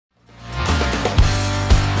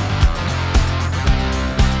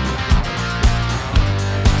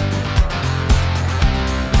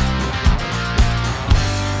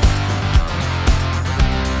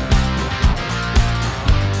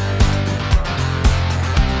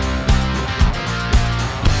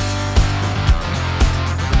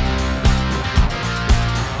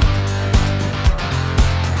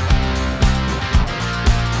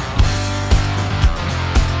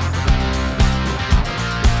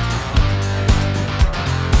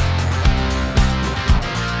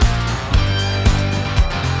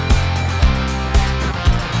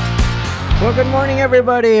Well, good morning,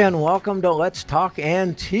 everybody, and welcome to Let's Talk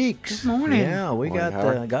Antiques. Good morning. Yeah, we Morning, got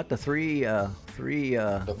Howard. the three The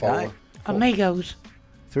four. Amigos.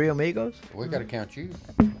 three amigos. We got to count you.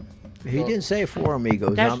 He didn't say four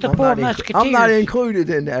amigos. That's the four I'm musketeers. not included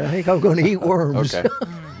in that. I think I'm going to eat worms. Okay.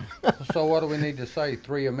 So what do we need to say?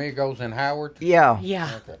 Three amigos and Howard? Yeah.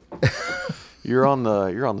 Yeah. Okay. You're on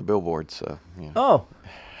the billboard, so yeah. Oh,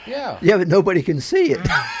 Yeah. yeah, but nobody can see it.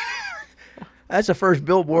 That's the first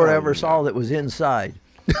billboard I Oh, ever no. saw that was inside.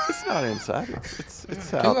 It's not inside. It's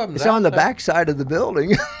Two of out. them. It's on the back side of the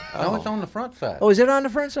building. No, it's on the front side. Oh, is it on the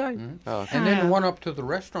front side? Oh, okay. And then the one up to the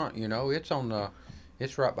restaurant,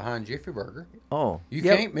 it's right behind Jiffy Burger. Oh, You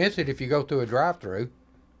yep. can't miss it if you go through a drive-through.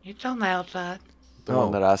 It's on the outside. The Oh.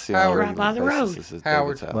 one that I see Howard. on Right by the road. Is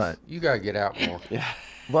Howard. David's house. What? You got to get out more. Yeah.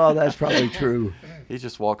 Well, that's probably true. He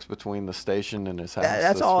just walks between the station and his house.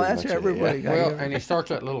 That's all. pretty That's much it, everybody. yeah. Well, and he starts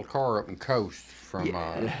that little car up and coast from his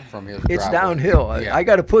It's driveway. downhill. Yeah. I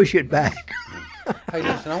got to push it back. Hey,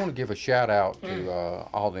 listen, I want to give a shout out to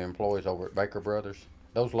all the employees over at Baker Brothers.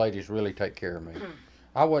 Those ladies really take care of me.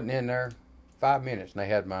 I wasn't in there 5 minutes and they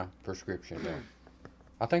had my prescription done.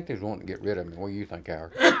 I think they was wanting to get rid of me. What do you think,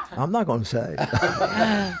 Howard? I'm not going to say.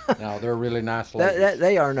 No, they're really nice ladies.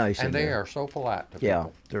 They are nice. and in they there. are so polite to Yeah,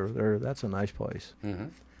 people. that's a nice place. Mm-hmm.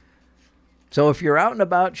 So if you're out and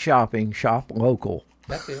about shopping, shop local.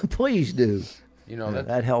 That's it. Please do. You know,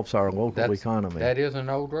 That helps our local economy. That is an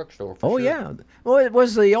old drugstore for Oh sure. yeah. Well, it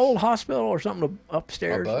was the old hospital or something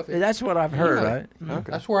upstairs. Above it. That's what I've heard, Really? right?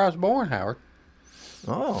 Okay. That's where I was born, Howard.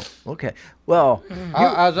 Oh, okay. Well,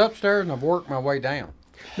 I was upstairs and I've worked my way down.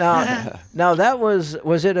 now that was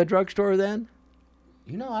it a drugstore then?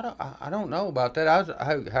 You know, I don't know about that.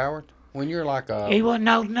 Hey, Howard, when you're like He wasn't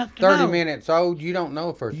old enough to 30 know. minutes old, you don't know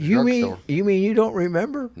if it's a You drugstore. mean you don't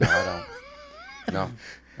remember? No, I don't. No,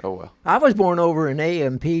 Oh well. I was born over in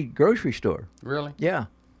A&P grocery store. really? Yeah.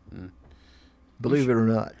 Believe it or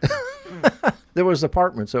not. There was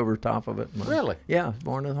apartments over top of it. Really? Yeah, I was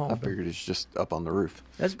born at I home. figured it's just up on the roof.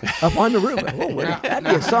 That's up on the roof. Oh, that'd be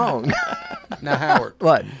a song. Now, Howard,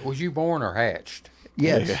 What? was you born or hatched?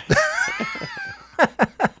 Yes.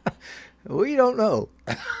 We don't know.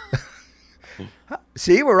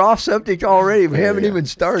 See, we're off subject already. We haven't even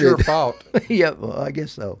It's your started. fault. Yeah, well, I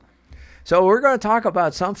guess so. So we're going to talk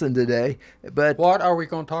about something today, but What are we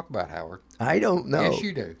going to talk about, Howard? I don't know. Yes,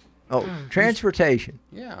 you do. Oh, transportation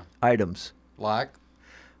Yeah. items. Like,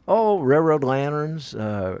 Oh, railroad lanterns,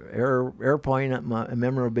 airplane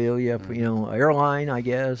memorabilia, airline, I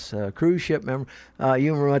guess, cruise ship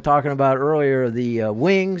you were talking about earlier the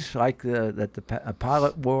wings, like that the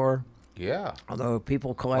pilot wore. yeah. Although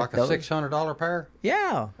people collect Like a those. $600 pair?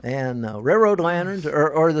 Yeah, and railroad lanterns,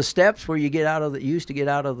 or the steps where you used to get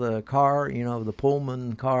out of the car, the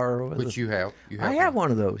Pullman car. Which you have. I have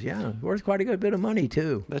one of those. Yeah, worth quite a good bit of money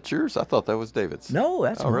too. That's yours? I thought that was David's. No,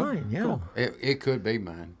 that's Oh, really? mine. Yeah. Cool. It could be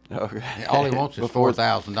mine. Okay. All he wants is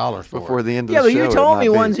 $4,000 for Before it. the end of Yeah, the but show. you it told might me be.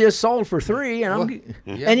 one's just sold for $3,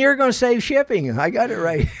 Yeah. and you're going to save shipping. I got it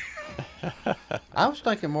right. I was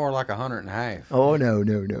thinking more like 150. Oh no.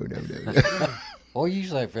 What do you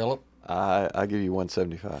say, Philip? I give you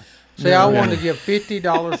 175. See, I wanted to give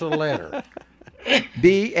 $50 a letter.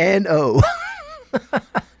 B and O.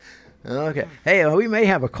 Okay. Hey, we may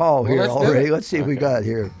have a call here let's do already. it. Let's see what we got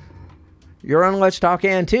here. You're on Let's Talk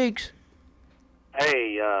Antiques.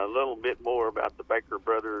 Hey, a little bit more about the Baker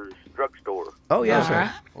Brothers drugstore. Oh yes, All sir.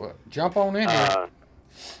 right. Well, jump on in here.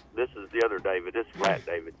 This is the other David. This is Flat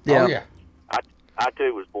David. Yeah. Oh, yeah. I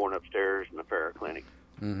too was born upstairs in the Paraclinic.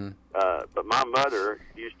 Mm-hmm. But my mother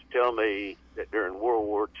used to tell me that during World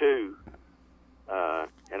War II,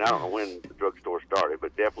 and I don't know when the drugstore started,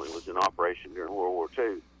 but definitely was in operation during World War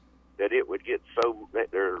II, that it would get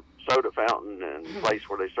that their soda fountain and place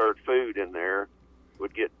where they served food in there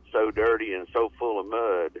would get so dirty and so full of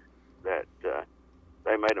mud that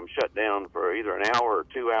they made them shut down for either an hour or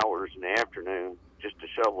 2 hours in the afternoon just to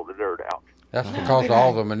shovel the dirt out. That's because of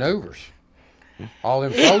all the maneuvers. All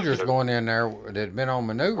them soldiers going in there that had been on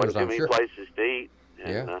maneuvers, Wasn't too I'm many sure. places to eat.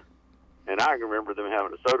 And, Yeah. And I remember them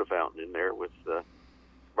having a soda fountain in there with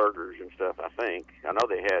burgers and stuff, I think. I know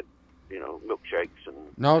they had, milkshakes and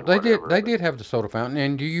No, and they whatever, did. They but- did have the soda fountain.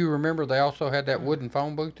 And do you remember they also had that wooden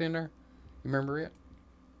phone booth in there? You remember it?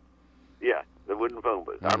 Yeah, the wooden phone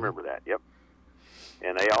booth. I Mhm. remember that, yep.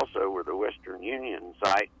 And they also were the Western Union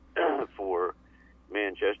site for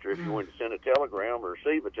Manchester. If you wanted to send a telegram or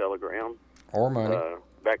receive a telegram, Or money?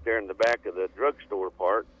 back there in the back of the drugstore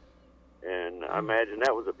part. And I imagine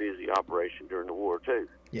that was a busy operation during the war, too.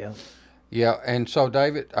 Yeah. Yeah, and so,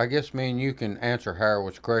 David, I guess me and you can answer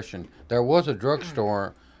Howard's question. There was a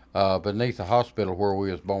drugstore beneath the hospital where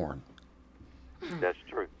we was born. That's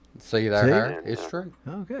true. See there, See? Harry? And, It's true.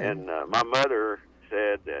 Okay. And my mother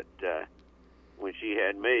said that when she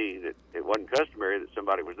had me, that it wasn't customary that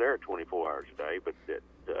somebody was there 24 hours a day, but that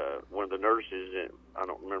one of the nurses, and I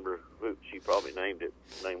don't remember who, she probably named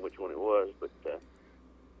which one it was, but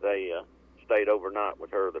they stayed overnight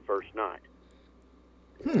with her the first night.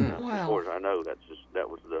 Wow. Of course, I know that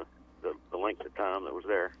was the length of time that was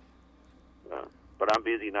there. But I'm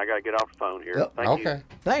busy and I got to get off the phone here. Yep. Thank you. Okay.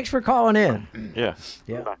 Thanks for calling in. Yeah.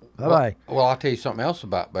 Yeah. Bye. Bye-bye. Well, I'll tell you something else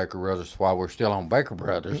about Baker Brothers while we're still on Baker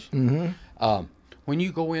Brothers. Mm-hmm. When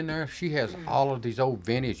you go in there, she has all of these old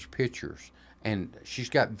vintage pictures, and she's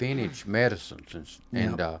got vintage medicines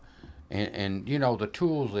and you know the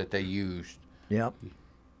tools that they used. Yep.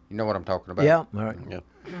 You know what I'm talking about? Yeah. All right. Yeah.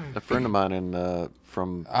 A friend of mine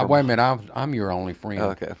from Wait a minute, I'm your only friend.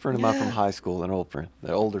 okay, a friend of mine from high school, an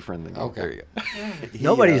older friend than you. Okay. There you go. He,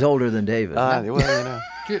 Nobody's older than David. well, you know.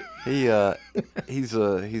 Get-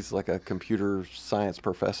 He's like a computer science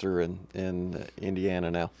professor in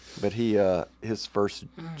Indiana now. But his first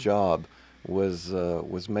job was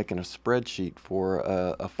making a spreadsheet for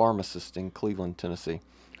a pharmacist in Cleveland, Tennessee,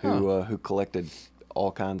 who collected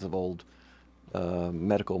all kinds of old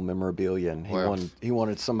medical memorabilia, and he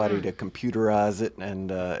wanted somebody to computerize it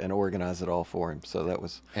and organize it all for him. So that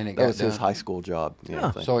was his done? high school job. You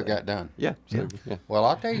know, thing. So it got done. Yeah. So, yeah. Well,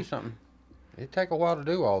 I'll tell you something. It'd take a while to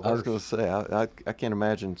do all I was this. going to say, I can't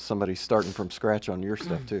imagine somebody starting from scratch on your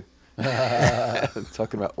stuff, too.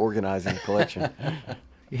 Talking about organizing the collection.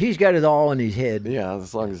 He's got it all in his head. Yeah,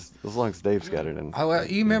 as long as Dave's got it in. Oh, well,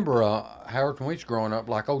 you remember, Howard, when we was growing up,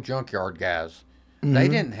 like old junkyard guys, they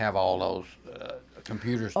didn't have all those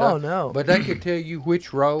computer stuff. Oh, no. But they could tell you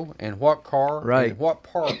which row and what car Right. and what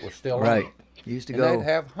part was still Right. on it. Used to And go. they'd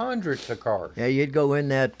have hundreds of cars. Yeah, you'd go in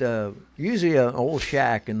that usually an old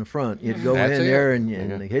shack in the front. You'd go That's in it. there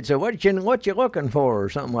and he'd say, "What you looking for?" or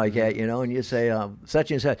something like that, you know. And you say,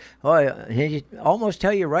 "Such and such." Oh, yeah. And he'd almost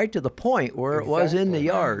tell you right to the point where it was in the Exactly.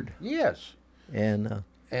 yard. Yes. And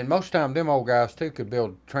And most of the time, them old guys, too, could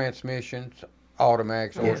build transmissions,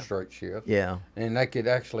 automatics, or straight shift. yeah, And they could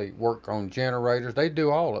actually work on generators. They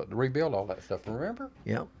do rebuild all that stuff. Remember?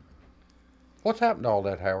 yeah. What's happened to all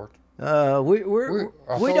that, Howard? We We're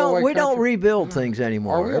a throwaway don't country. rebuild things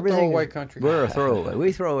anymore. Are we a Everything throwaway is- country? We're a throwaway.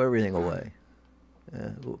 We throw everything away.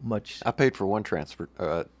 Much. I paid for one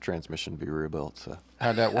transmission to be rebuilt, so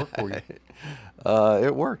How'd that work for you?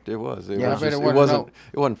 it worked. It was. It Yeah. was I bet just, it wasn't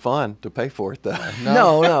it wasn't fun to pay for it though.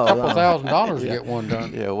 No, no, couple no. $1,000 to get one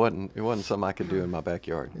done. Yeah, it wasn't something I could do in my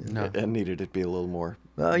backyard. No. It needed to be a little more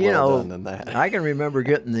Well, you know, done than that. I can remember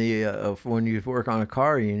getting the when you work on a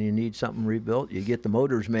car and you need something rebuilt, you get the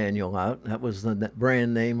motor's manual out. That was the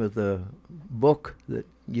brand name of the book that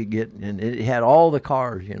you get, and it had all the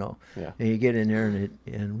cars, you know. Yeah. And you get in there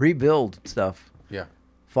and rebuild stuff, Yeah.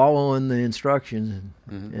 following the instructions.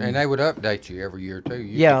 And they would update you every year, too. You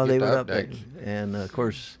Yeah, could they get would the update. updates. And of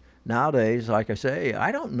course, nowadays, like I say,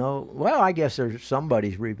 I don't know. Well, I guess there's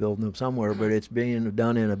somebody's rebuilding them somewhere, but it's being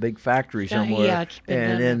done in a big factory somewhere. Yeah, it's been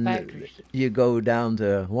and done in then factories. you go down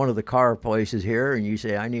to one of the car places here, and you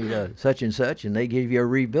say, "I need a such and such," and they give you a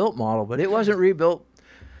rebuilt model, but it wasn't rebuilt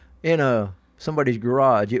in somebody's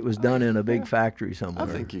garage. It was done in a big factory I somewhere.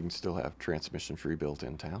 think you can still have transmissions rebuilt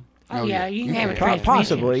in town. Oh, Oh, yeah, yeah. you You can have a can. transmission.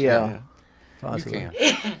 Possibly, yeah. Yeah. Possibly. You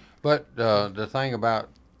can. But the thing about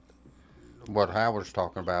what Howard's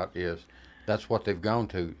talking about is that's what they've gone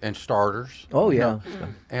to. And starters. Oh you yeah, know,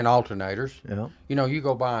 and alternators. yeah. You know, you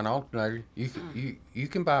go buy an alternator, you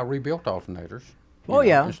can buy rebuilt alternators. you Oh, know,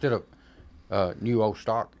 yeah. Instead of new old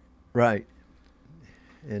stock Right.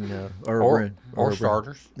 And or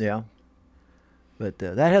starters. Yeah. But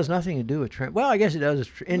that has nothing to do with well, I guess it does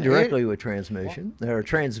indirectly with transmission. There are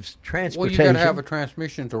transportation. Well, you got to have a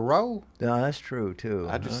transmission to roll. No, that's true too.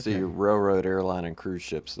 I just Okay. see railroad, airline, and cruise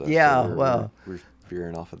ships though. Yeah, so well. we're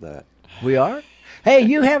veering off of that. We are. Hey,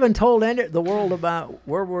 you haven't told the world about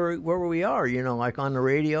where we are. You know, like on the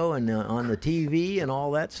radio and on the TV and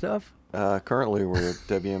all that stuff. Currently, we're at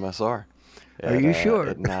WMSR. Are you sure?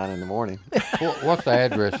 At 9 in the morning. What's the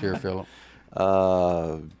address here, Philip?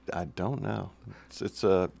 I don't know. It's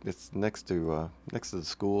next to the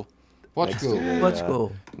school. What Next school? to the, What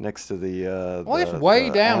school? Next to the Well, it's way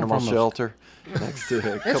the down animal from us. shelter. Next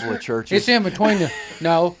to a couple of churches. It's in between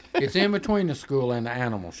it's in between the school and the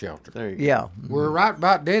animal shelter. There you go. Yeah. We're right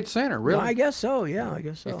about dead center, really. Well, I guess so. Yeah, I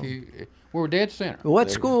guess so. We're dead center.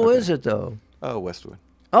 What school is it though? Oh, Westwood.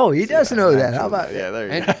 Oh, he does know that. How about Yeah, there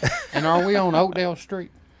you And, go. and are we on Oakdale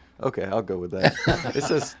Street? Okay, I'll go with that. It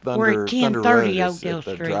says We're Thunder at Road 1030 is at Oakdale the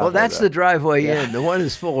Street. driveway Well, that's there. the driveway in. The one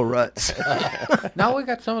is full of ruts. No, we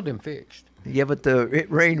got some of them fixed. Yeah, but it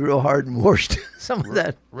rained real hard and washed some of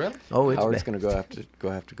that. Really? Oh, it's Howard's bad. going to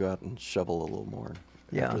have to go out and shovel a little more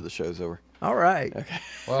Yeah. after the show's over. All right.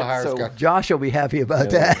 Well, Howard's So- got. Josh will be happy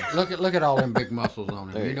about Yeah. that. Look at all them big muscles on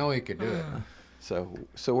him. You know he could do it.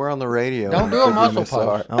 So we're on the radio. Don't on do a muscle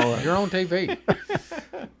WMSR. pose. Oh, You're on TV.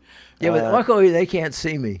 Yeah, but luckily they can't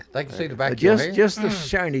see me. They can see the back of your head. Just the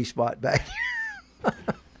shiny spot back here.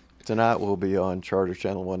 Tonight we'll be on Charter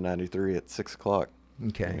Channel 193 at 6 o'clock. There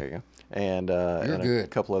Okay. you go. And a good.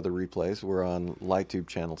 couple other replays. We're on LightTube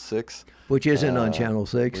Channel 6. Which isn't on Channel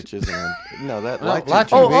 6. Which isn't on. No, that No, LightTube. LightTube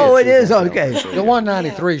Channel Oh, it 6 is, on okay. Channel 6. The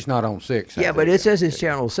 193 is not on 6. I Yeah, think. but it says it's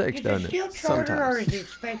Channel 6, Is it doesn't it? still Charter or Sometimes. is it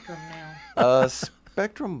Spectrum now?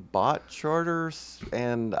 Spectrum bought Charters,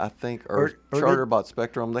 and I think Or Charter did- bought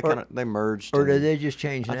Spectrum. They they merged. Or and did they just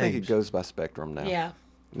change I names? think it goes by Spectrum now. Yeah.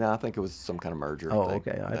 No, I think it was some kind of merger. Oh, thing.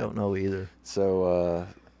 okay. I don't know either. So,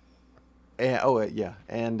 yeah,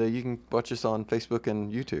 and you can watch us on Facebook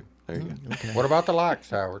and YouTube. There you go. Okay. What about the likes,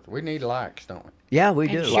 Howard? We need likes, don't we? Yeah, we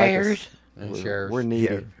And do. shares. And We're, shares. we're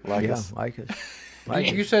needy. Like yeah, us. like it.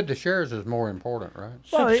 You said the shares is more important, right?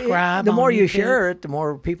 Well, Subscribe the on more you YouTube. share it, the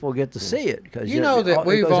more people get to see it because You know that it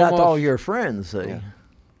we've goes out to all almost- your friends. See? Yeah.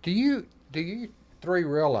 Do you three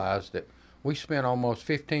realize that we spent almost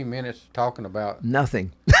 15 minutes talking about?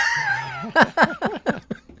 Nothing.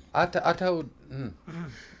 I told.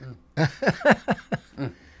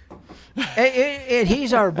 And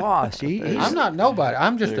he's our boss. He's, I'm not nobody.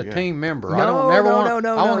 I'm just There a you go. team member. I No, don't never no, want. no,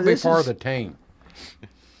 no, I no, want to be this part is- of the team.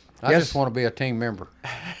 I Yes. just want to be a team member.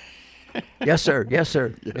 Yes, sir. Yes,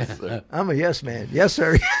 sir. Yes, sir. I'm a yes man. Yes,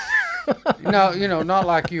 sir. You know, not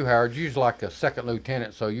like you, Howard. You was like a second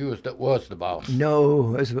lieutenant, so you was the boss.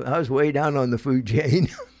 No, I was way down on the food chain.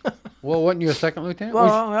 Well, wasn't you a second lieutenant? Well,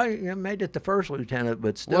 I made it the first lieutenant,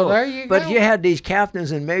 but still. Well, there you But go. you had these captains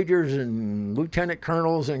and majors and lieutenant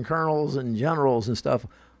colonels and generals and stuff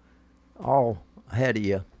all ahead of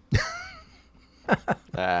you.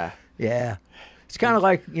 Ah, Yeah. It's kind of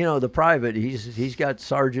like, the private. He's got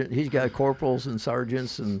he's got corporals and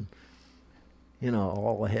sergeants and,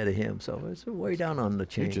 all ahead of him. So it's way down on the you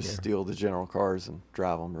chain just there. steal the general cars and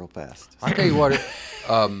drive them real fast. I tell you what.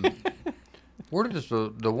 Where does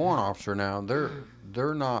the warrant officer now?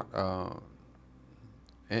 They're not.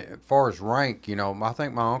 As far as rank, I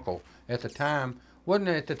think my uncle at the time wasn't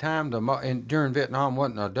at the time during Vietnam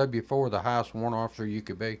wasn't a W4 the highest warrant officer you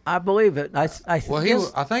could be. I believe it. I Well,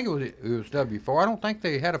 guess, I think it was W4. I don't think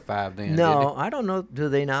they had a 5 then. no, I don't know. Do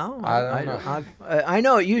they now? I don't know. I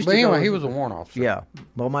know it used But to. anyway, go- he was a warrant officer. Yeah.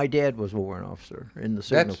 Well, my dad was a warrant officer in the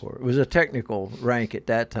Signal That's- Corps. It was a technical rank at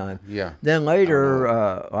that time. Yeah. Then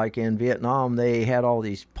later, like in Vietnam, they had all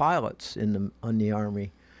these pilots in the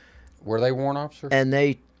Army, Were they warrant officers? and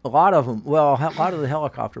a lot of them. Well, a lot of the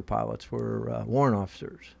helicopter pilots were warrant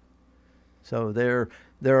officers. So they're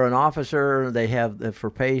an officer. They have for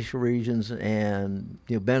pay reasons and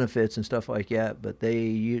benefits and stuff like that. But they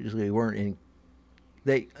usually weren't in.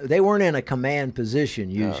 They weren't in a command position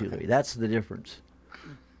usually. okay. That's the difference.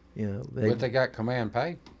 But they got command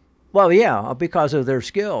pay. Well, yeah, because of their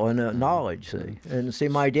skill and knowledge. See, and see,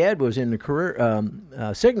 my dad was in the career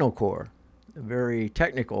Signal Corps, very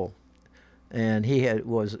technical, and he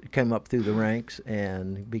came up through the ranks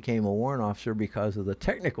and became a warrant officer because of the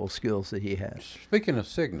technical skills that he had. Speaking of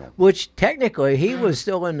signal, Which technically he was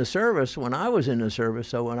still in the service when I was in the service.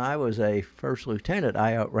 So when I was a first lieutenant,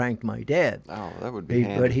 I outranked my dad. Oh, that would be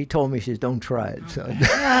handy. But he told me, he says, "Don't try it." So,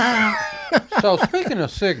 so speaking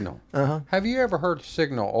of signal, uh-huh. have you ever heard of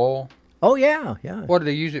signal oil? Oh yeah, yeah. What do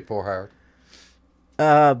they use it for,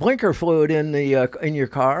 Howard? Blinker fluid in your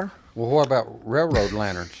car. Well, what about railroad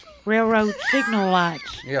lanterns? Railroad signal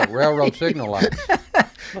lights Yeah, railroad signal lights.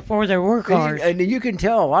 before there were cars. And you can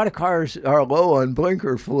tell a lot of cars are low on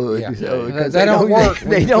blinker fluid. Yeah. So, They- because they don't work when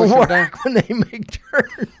They you don't push 'em down. work when they make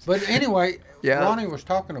turns. But anyway, Yeah. Ronnie was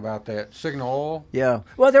talking about that signal oil, Yeah.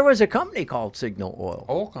 Well, there was a company called Signal Oil.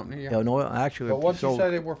 oil company. Yeah. Yeah, no, actually, But what did you sold-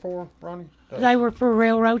 say they were for, Ronnie? They were for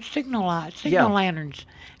railroad signal lights, signal Yeah. lanterns,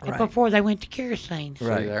 and Right. before they went to kerosene.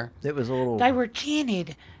 right there. It was a little. They were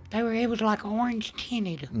tinted. It was like orange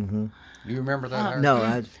tinted. Do you remember that? Howard? no,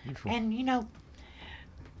 I, And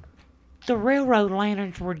the railroad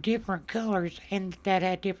lanterns were different colors and that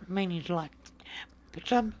had different meanings. Like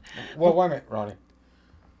some, Well, wait a minute, Ronnie.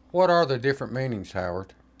 What are the different meanings,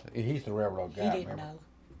 Howard? He's the railroad he guy. didn't remember? know.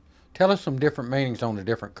 Tell us some different meanings on the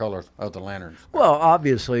different colors of the lanterns. well,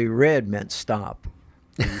 obviously, red meant stop.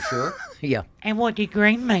 Are you sure? Yeah, And what did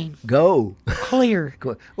green mean? go. Clear.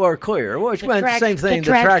 Or clear, which meant the tracks- same thing. The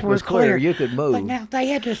tracks track were was clear. clear. You could move. But now they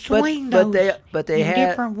had to swing but those they in had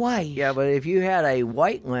different ways. Yeah, but if you had a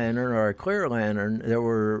white lantern or a clear lantern, there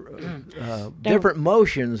were different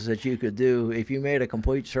motions that you could do. If you made a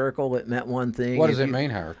complete circle, it meant one thing. What If does it you-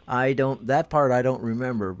 mean, Howard? I don't. That part I don't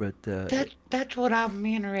remember, but That's what I'm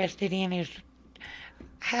interested in is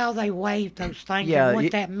how they waved those things Yeah, and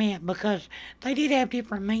what that meant because they did have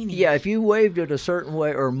different meanings. yeah, if you waved it a certain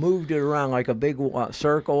way or moved it around like a big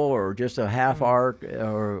circle or just a half arc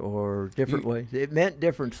or different ways, it meant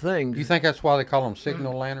different things. You think that's why they call them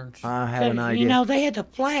signal lanterns? I have an So, idea. you know, they had the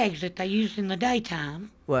flags that they used in the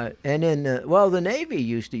daytime. What? And then, the Navy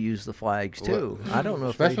used to use the flags too. I don't know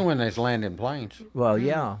if Especially they, when they's landing planes. well,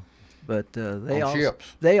 yeah, but they On also ships.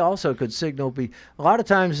 they also could signal. A lot of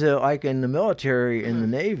times, like in the military, in the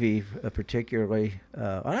Navy, particularly,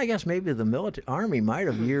 and I guess maybe the military Army might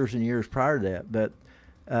have years and years prior to that. But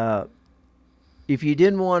if you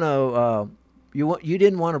didn't want to, you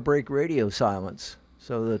didn't want to break radio silence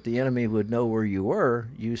so that the enemy would know where you were.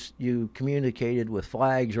 You communicated with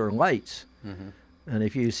flags or lights. And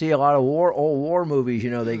if you see a lot of old war movies,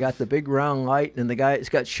 you know, they got the big round light and the guy, it's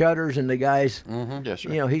got shutters and the guy's, Yeah,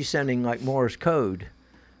 sure. you know, he's sending like Morse code.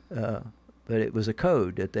 But it was a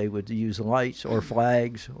code that they would use lights or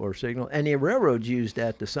flags or signal. And the railroads used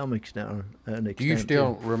that to some extent. Do you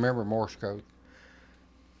still remember Morse code?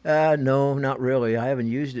 No, not really. I haven't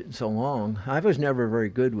used it in so long. I was never very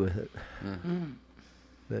good with it.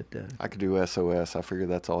 But, I could do SOS. I figure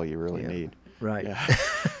that's all you really Yeah. need. right. Yeah.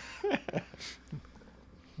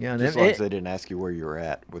 Yeah, and Just as it- long as they didn't ask you where you were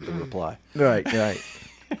at with the reply. right, right.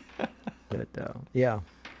 But, yeah.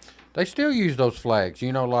 They still use those flags,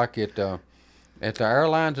 you know, like at the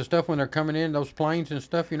airlines and stuff when they're coming in, those planes and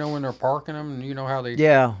stuff, you know, when they're parking them, and you know how they.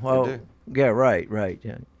 Yeah, well, do. yeah, right.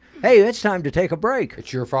 Yeah. Hey, it's time to take a break.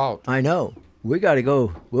 It's your fault. I know. We got to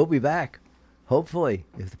go. We'll be back. Hopefully,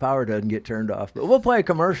 if the power doesn't get turned off. But we'll play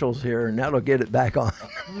commercials here, and that'll get it back on.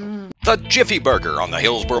 The Jiffy Burger on the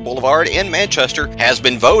Hillsborough Boulevard in Manchester has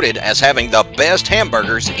been voted as having the best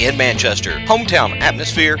hamburgers in Manchester. Hometown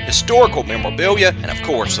atmosphere, historical memorabilia, and of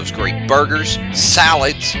course those great burgers,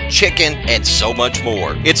 salads, chicken, and so much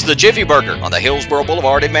more. It's the Jiffy Burger on the Hillsborough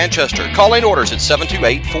Boulevard in Manchester. Call in orders at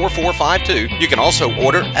 728-4452. You can also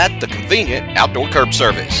order at the convenient outdoor curb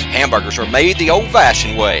service. Hamburgers are made the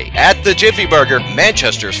old-fashioned way at the Jiffy Burger,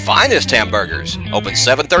 Manchester's finest hamburgers. Open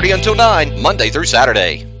 7:30 until 9, Monday through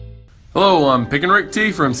Saturday. Hello, I'm Pick and Rick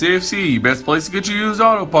T from CFC, best place to get you used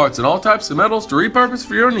auto parts and all types of metals to repurpose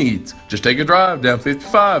for your needs. Just take a drive down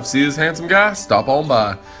 55, see this handsome guy, stop on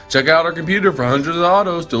by. Check out our computer for hundreds of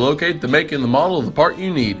autos to locate the make and the model of the part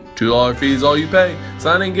you need. $2 fee is all you pay.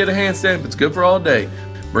 Sign in, get a hand stamp, it's good for all day.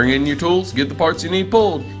 Bring in your tools, get the parts you need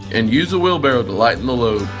pulled, and use a wheelbarrow to lighten the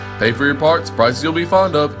load. Pay for your parts, prices you'll be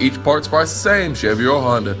fond of. Each part's price the same, Chevy or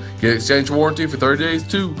Honda. Get exchange warranty for 30 days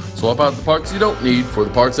too. Swap out the parts you don't need for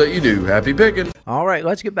the parts that you do. Happy picking! All right,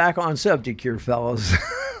 let's get back on subject here, fellas.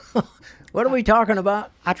 What are we talking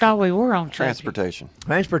about? I thought we were on subject. Transportation.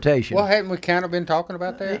 Transportation. Well, hadn't we kind of been talking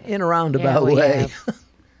about that? In a roundabout we way. have.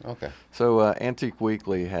 Okay. So Antique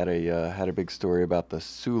Weekly had a big story about the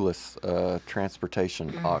Sulis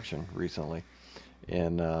transportation auction recently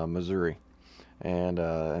in Missouri,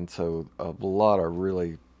 and so a lot of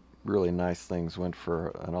really nice things went for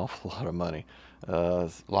an awful lot of money.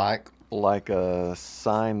 Like a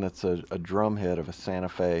sign that's a drum head of a Santa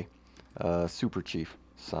Fe Super Chief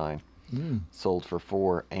sign, sold for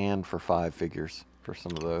 4 and for 5 figures for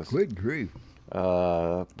some of those. Good grief.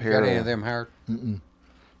 Pair Got any of them, Howard?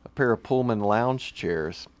 a pair of Pullman lounge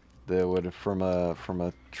chairs that would from a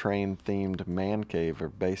train themed man cave or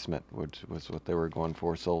basement, which was what they were going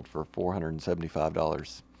for, sold for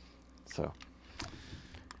 $475. So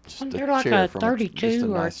just They're like chair a from 32 just a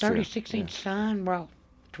or nice chair. 36-inch sign, brought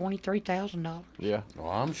 $23,000. Yeah. Well,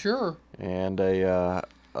 I'm sure. And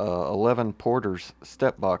 11 Porter's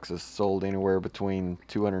step boxes sold anywhere between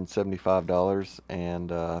 $275 and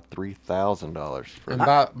 $3,000. And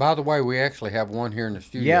by the way, we actually have one here in the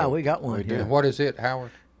studio. Yeah, we got one We do. here. And what is it,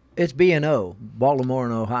 Howard? It's B&O, Baltimore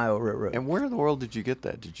and Ohio Railroad. And where in the world did you get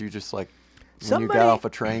that? Did you just when Somebody- you got off a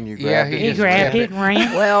train, you Yeah, grabbed he it? He just grabbed grabbed it and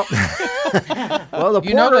ran. Well, the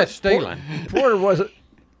You know porter- that's stealing. Porter wasn't.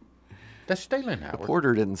 That's stealing, Howard.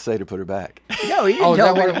 Porter didn't say to put it back. No, he didn't Oh, is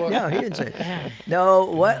tell that me. what it was? No, he didn't say. No,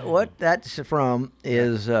 what that's from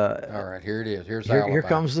is All right, here it is. Here's the here alibi.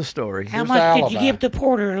 comes the story. How Here's much the did you alibi. give the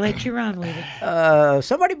porter to let you run with it?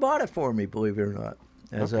 Somebody bought it for me, believe it or not,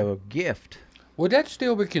 as a gift. Would that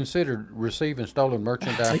still be considered receiving stolen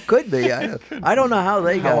merchandise? It could be. I don't know how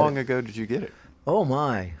they How got long it. ago did you get it? Oh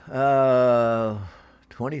my,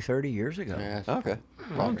 20, 30 years ago. Yeah, it's Okay.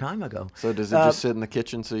 A long time ago. So does it just sit in the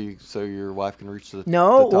kitchen so your wife can reach the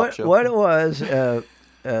No, the top what shelf? what it was,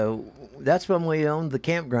 that's when we owned the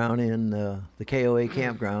campground in the KOA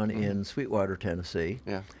campground in Sweetwater, Tennessee.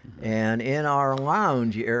 Yeah. And in our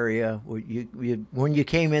lounge area, when you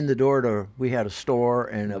came in the door, we had a store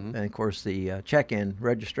and, and of course the check-in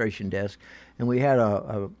registration desk, and we had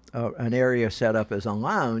an area set up as a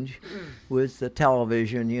lounge with the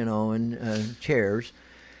television, and chairs.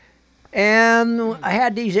 And I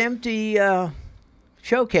had these empty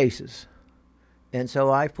showcases. And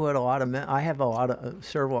so I put I have a lot of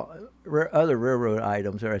several other railroad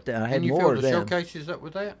items right there. I had And you more filled the then. showcases up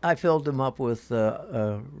with that? I filled them up with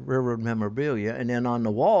railroad memorabilia, and then on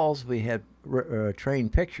the walls we had train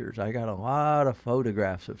pictures. I got a lot of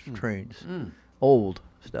photographs of trains, old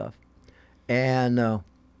stuff, and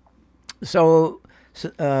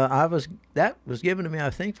that was given to me, I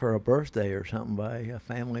think, for a birthday or something by a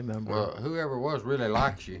family member. Well, whoever it was really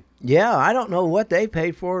likes you. Yeah, I don't know what they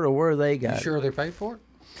paid for it or where they You got it. sure they paid for it?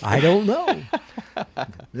 I don't know.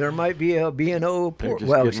 There might be a B&O They're port. just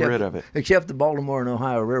Well, getting rid of it. except the Baltimore and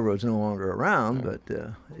Ohio Railroad's no longer around, but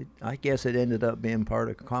I guess it ended up being part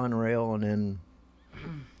of Conrail, and then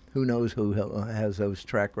who knows who has those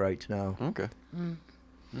track rights now. Okay.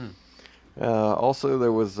 Also,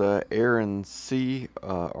 there was air and sea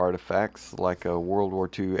artifacts like a World War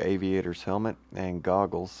II aviator's helmet and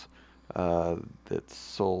goggles that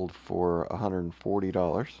sold for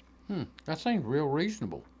 $140. That seems real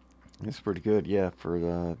reasonable. It's pretty good, yeah. For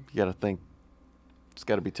you got to think it's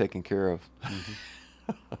got to be taken care of.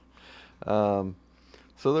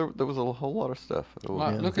 So there was a whole lot of stuff.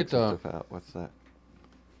 Look at Some stuff out. What's that?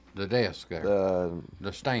 the desk there,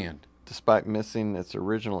 the stand. Despite missing its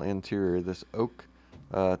original interior, this oak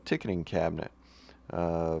ticketing cabinet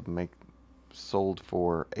sold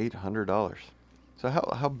for $800. So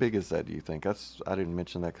how big is that? Do you think? I didn't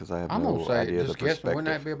mention that because I have I'm no gonna say, idea of the just guessing, wouldn't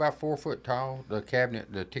that perspective. be about 4 foot tall? The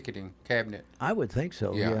cabinet, the ticketing cabinet. I would think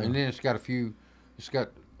so. Yeah, Yeah. and then it's got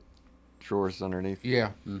Drawers underneath.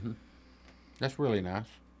 yeah. That's really nice.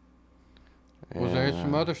 Was there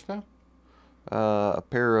some other stuff? A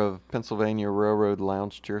pair of Pennsylvania Railroad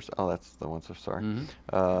lounge chairs. Oh, that's the ones. I'm sorry.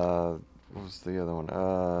 What was the other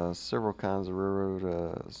one? Several kinds of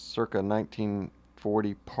railroad. Circa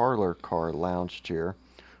 1940 parlor car lounge chair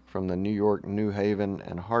from the New York, New Haven,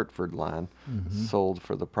 and Hartford line, sold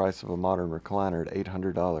for the price of a modern recliner at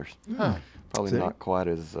 $800. Probably See? not quite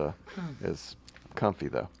as comfy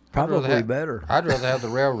though. Probably better. I'd rather have the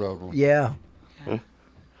railroad one. Yeah.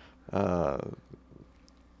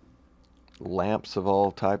 Lamps of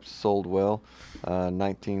all types sold well.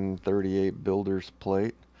 1938 builder's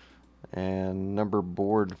plate, and a number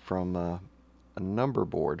board from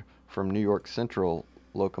New York Central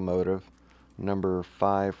locomotive number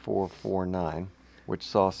 5449, which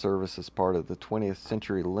saw service as part of the 20th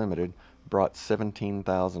Century Limited, brought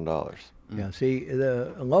 $17,000. Yeah. See,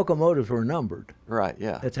 the locomotives were numbered. Right.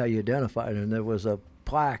 Yeah. That's how you identified them. There was a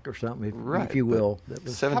plaque or something, if you but will. That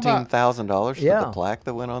was, $17,000 for Yeah. the plaque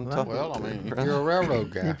that went on top. Well, I mean, if you're a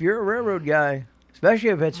railroad guy. if you're a railroad guy, especially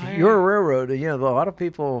if it's your railroad, a lot of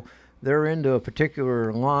people, they're into a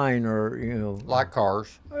particular line or, like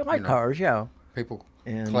cars. like cars, yeah. People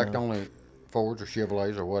And, collect only Fords or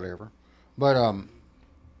Chevrolets or whatever. But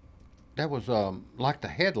that was like the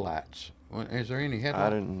headlights. Is there any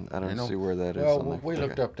headlights? I don't see where that is. Well, on there. we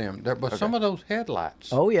looked Okay. up them, but some of those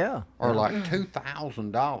headlights Oh, yeah. are like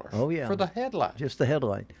 $2,000. Oh, yeah. For the headlights. Just the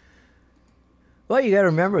headlight. Well, you got to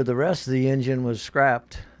remember the rest of the engine was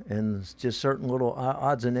scrapped, and just certain little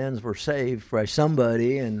odds and ends were saved by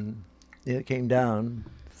somebody, and it came down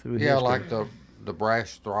through Yeah, history. like the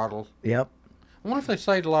brass throttle. Yep. I wonder if they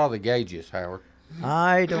saved a lot of the gauges, Howard.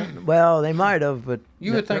 I don't. Well, they might have, but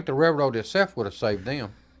You would think the railroad itself would have saved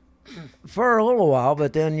them. for a little while.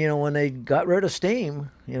 But then, when they got rid of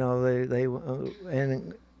steam, they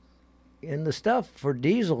and the stuff for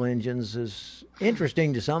diesel engines is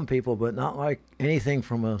interesting to some people, but not like anything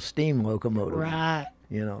from a steam locomotive. Right.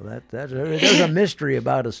 There's a mystery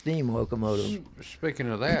about a steam locomotive. Speaking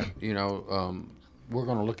of that, we're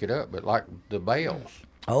going to look it up, but like the bells.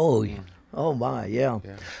 Oh, yeah. Oh my, yeah.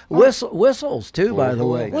 Yeah. Whistles too, by the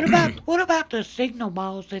way. What about the signal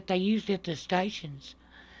balls that they used at the stations?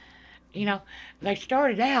 They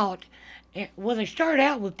started out. They started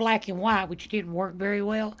out with black and white, which didn't work very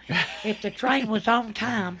well. If the train was on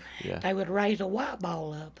time, Yeah. they would raise a white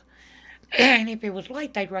ball up. And if it was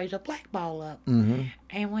late, they'd raise a black ball up. Mm-hmm.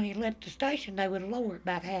 And when he left the station, they would lower it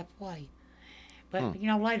about halfway. But,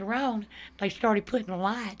 later on, they started putting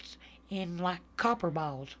lights in, like, copper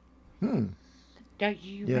balls. Don't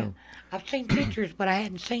you? Yeah. I've seen pictures, but I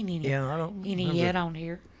hadn't seen any. Yeah, I don't Any remember. yet on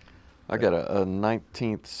here. I got a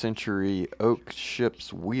 19th century oak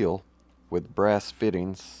ship's wheel with brass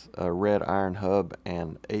fittings, a red iron hub,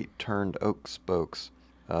 and 8 turned oak spokes.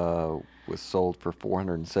 Was sold for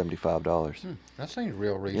 $475. That seems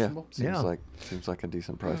real Yeah, reasonable. seems like a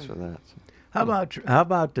decent price for that. So. How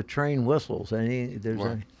about the train whistles? There's Well,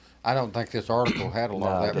 any? I don't think this article had a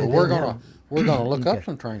lot No, of that, it but we're gonna look up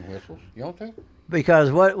some train whistles. You want to? Because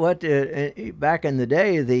back in the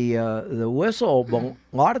day, the whistle,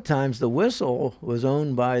 a lot of times the whistle was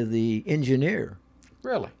owned by the engineer,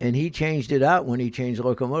 Really? and he changed it out when he changed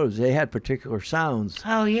locomotives. They had particular sounds.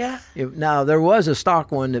 Oh yeah. Now there was a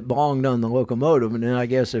stock one that belonged on the locomotive, and then I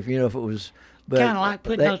guess if it was, but Kind of like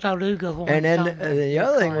putting they- those old Uga horns And then on the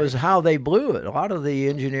other thing was how they blew it. A lot of the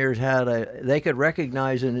engineers they could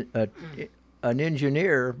recognize an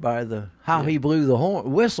engineer by how he blew the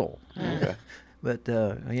whistle. Okay. But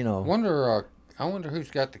I wonder who's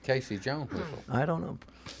got the Casey Jones whistle. I don't know.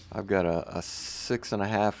 I've got a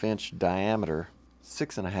 6.5-inch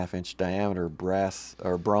diameter brass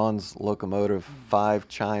or bronze locomotive 5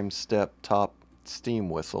 chime step top steam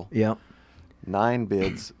whistle. Yeah. 9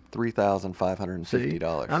 bids,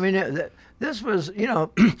 $3,550. I mean, this was, of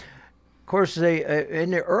course,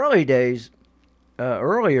 in the earlier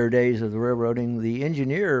days of the railroading, the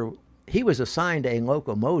engineer, he was assigned a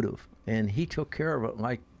locomotive, and he took care of it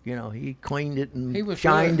like, he cleaned it and He was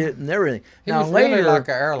shined really- it and everything. He Now was really later, like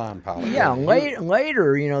an airline pilot. yeah, wasn't he?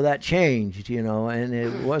 later, that changed, and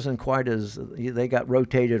it wasn't quite as, they got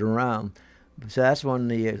rotated around. So that's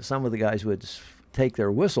when some of the guys would take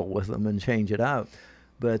their whistle with them and change it out.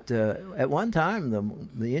 But at one time,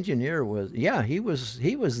 the engineer was, he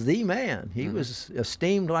was the man. He was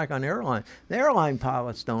esteemed like an airline. The airline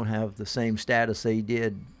pilots don't have the same status they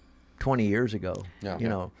did 20 years ago.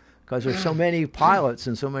 Yeah. Because there's so many pilots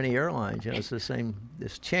and so many airlines. It's the same.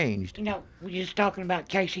 It's changed. We're just talking about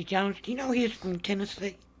Casey Jones. Do you know he's from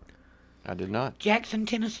Tennessee? I did not. Jackson,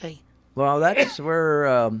 Tennessee. Well, that's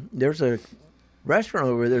where there's a restaurant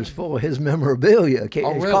over there that's full of his memorabilia. It's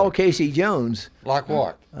really? called Casey Jones. Like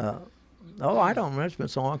what? Oh, I don't remember. It's been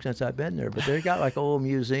so long since I've been there. But they got like a little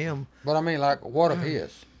museum. But I mean, like what of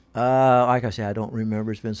his? Like I said, I don't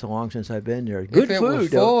remember. It's been so long since I've been there. Good if it food. was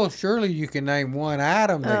though. full, surely you can name one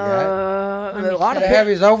item they got. A lot of Did they have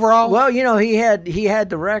his overalls? Well, he had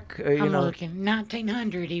the wreck. I'm looking.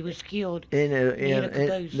 1900, he was killed. And Need a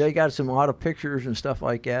caboose. they got a lot of pictures and stuff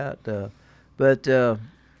like that. But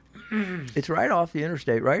it's right off the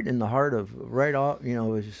interstate, right in the heart of,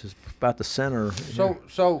 it's just about the center.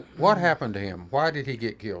 So what happened to him? Why did he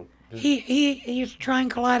get killed? His train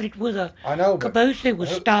collided with a I know, but caboose that was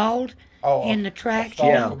stalled in the tracks. stalled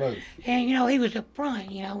Yeah. caboose. And he was up front.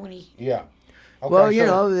 When he. Yeah. Okay, Well,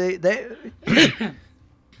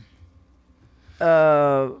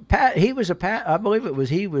 he was I believe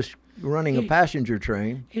he was running a passenger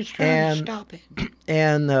train. He was trying to stop it.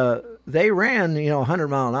 And they ran, 100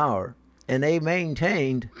 mile an hour, and they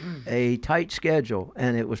maintained a tight schedule,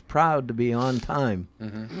 and it was proud to be on time,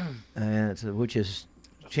 which has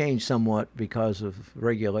changed somewhat because of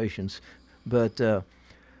regulations. But so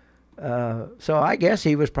I guess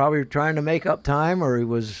he was probably trying to make up time, or he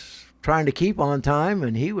was trying to keep on time,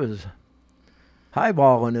 and he was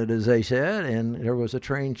highballing it, as they said, and there was a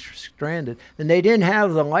train stranded. And they didn't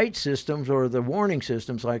have the light systems or the warning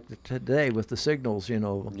systems like today with the signals,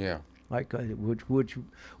 Yeah. like which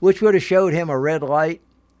would have showed him a red light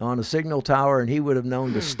on a signal tower, and he would have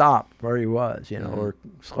known to stop where he was, or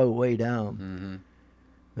slow way down.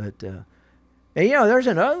 But and there's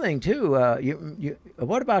another thing too.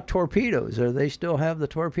 What about torpedoes? Do they still have the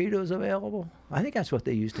torpedoes available? I think that's what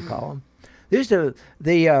they used to call them.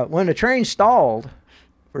 When the train stalled,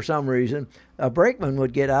 for some reason, a brakeman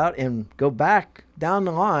would get out and go back down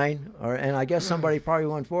the line, and I guess somebody probably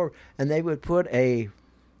went forward, and they would put a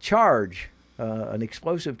charge, an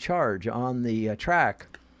explosive charge, on the track.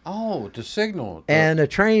 Oh, to signal. And the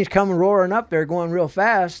train's coming roaring up there, going real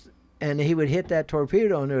fast, and he would hit that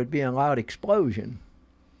torpedo, and there would be a loud explosion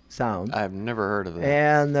sound. I've never heard of that.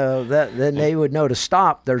 And then they would know to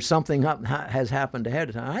stop. There's something has happened ahead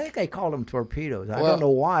of time. I think they called them torpedoes. I don't know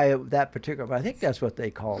why that particular, but I think that's what they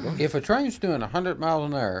called them. If a train's doing 100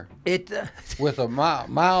 miles an hour It. with a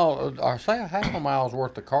mile, or say a half a mile's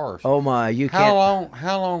worth of cars, Oh my! You can't.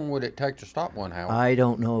 how long would it take to stop one, Howard? I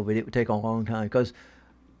don't know, but it would take a long time because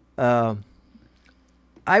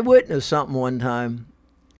I witnessed something one time.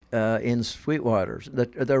 in Sweetwater.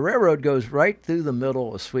 The railroad goes right through the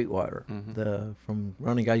middle of Sweetwater. From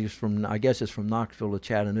running, I guess it's from Knoxville to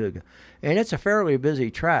Chattanooga, and it's a fairly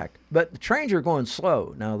busy track. But the trains are going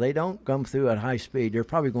slow. Now they don't come through at high speed. They're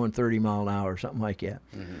probably going 30 mile an hour, something like that.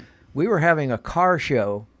 We were having a car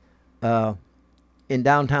show in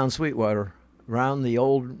downtown Sweetwater, around the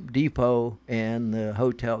old depot and the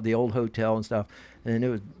hotel, the old hotel and stuff, and it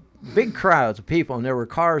was big crowds of people, and there were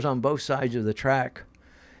cars on both sides of the track.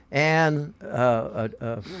 And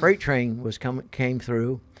a freight train came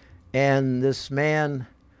through, and this man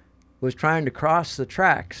was trying to cross the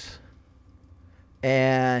tracks,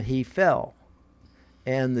 and he fell,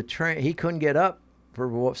 and the train, he couldn't get up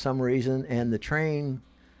for some reason, and the train,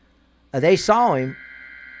 they saw him,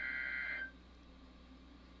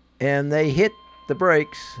 and they hit the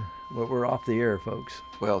brakes. Well, we're off the air, folks.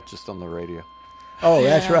 Well, just on the radio. Oh,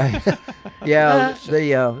 that's right. Yeah,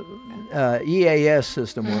 the EAS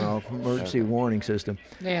system went off, emergency warning system.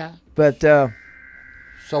 Yeah. But,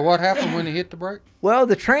 So what happened when he hit the brake? well,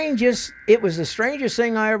 the train it was the strangest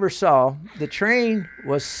thing I ever saw. The train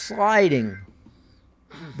was sliding.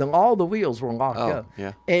 All the wheels were locked up.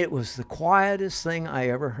 Yeah. It was the quietest thing I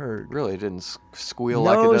ever heard. Really, it didn't squeal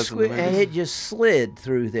like it does in the movies? And it just slid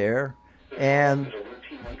through there. And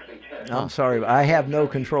I'm sorry, but I have no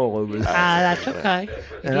control over that. That's okay.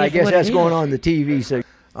 And It I is guess what that's it going is. on the TV. So,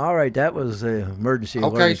 all right, that was the emergency Okay,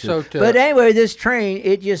 alerting so system. But anyway, this train,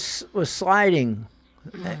 it just was sliding.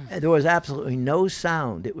 There was absolutely no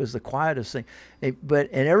sound. It was the quietest thing. And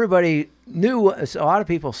everybody knew. A lot of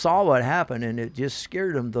people saw what happened, and it just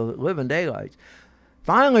scared them to living daylights.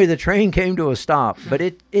 Finally, the train came to a stop, but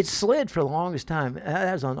it slid for the longest time. It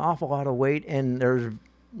has an awful lot of weight, and there's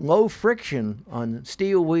low friction on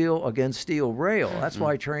steel wheel against steel rail. That's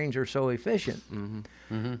why trains are so efficient.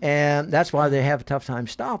 And that's why they have a tough time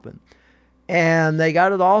stopping. And they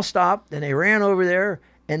got it all stopped, and they ran over there,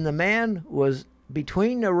 and the man was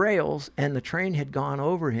between the rails, and the train had gone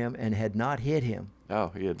over him and had not hit him.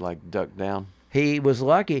 Oh, he had like ducked down. He was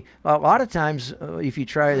lucky. A lot of times, if you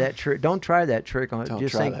try that trick, don't try that trick on. Don't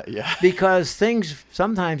just try think, that, yeah. Because things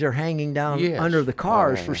sometimes are hanging down Yes. under the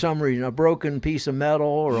cars yeah, for yeah. some reason, a broken piece of metal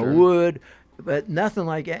or Sure. a wood, but nothing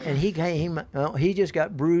like that. And he just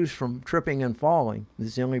got bruised from tripping and falling.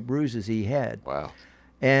 It's the only bruises he had. Wow.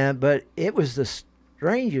 But it was the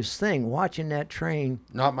strangest thing watching that train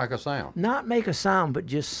Not make a sound. not make a sound, but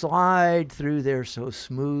just slide through there so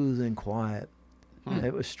smooth and quiet.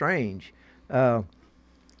 It was strange. So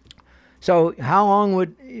how long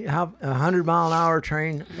would a 100-mile-an-hour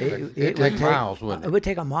train? It'd would take miles, wouldn't it? It would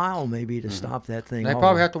take a mile maybe to stop that thing. They all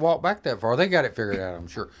probably the- have to walk back that far. They got it figured out, I'm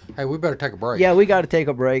sure. Hey, we better take a break. Yeah, we got to take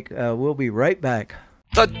a break. We'll be right back.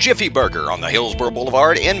 The Jiffy Burger on the Hillsborough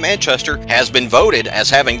Boulevard in Manchester has been voted as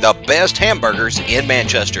having the best hamburgers in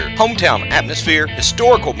Manchester. Hometown atmosphere,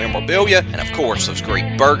 historical memorabilia, and of course those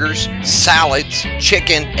great burgers, salads,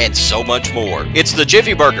 chicken, and so much more. It's the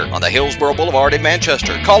Jiffy Burger on the Hillsborough Boulevard in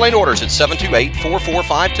Manchester. Call in orders at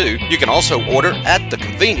 728-4452. You can also order at the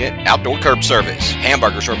convenient outdoor curb service.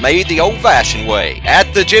 Hamburgers are made the old-fashioned way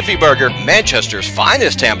at the Jiffy Burger, Manchester's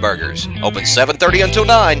finest hamburgers. Open 7:30 until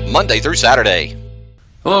 9, Monday through Saturday.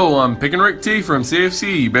 Hello, I'm Pick and Rick T from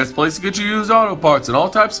CFC, best place to get you used auto parts and all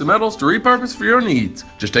types of metals to repurpose for your needs.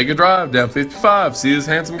 Just take a drive down 55, see this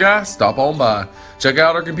handsome guy, stop on by. Check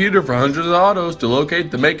out our computer for hundreds of autos to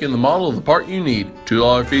locate the make and the model of the part you need.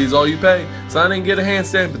 $2 fee is all you pay. Sign in, get a hand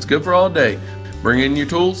stamp, it's good for all day. Bring in your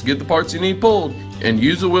tools, get the parts you need pulled, and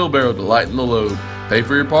use a wheelbarrow to lighten the load. Pay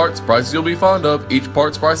for your parts, prices you'll be fond of. Each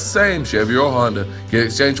part's price the same, Chevy or Honda. Get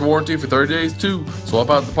exchange warranty for 30 days too. Swap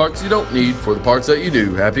out the parts you don't need for the parts that you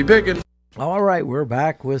do. Happy picking! All right, we're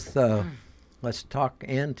back with Let's Talk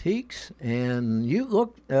Antiques, and you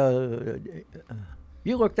looked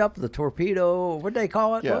up the torpedo. What did they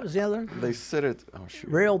call it? Yeah. What was the other? They said it. Oh shoot.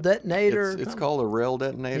 Rail detonator. It's called a rail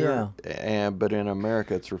detonator, but in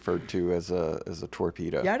America it's referred to as a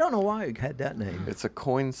torpedo. Yeah, I don't know why it had that name. It's a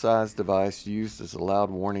coin-sized device used as a loud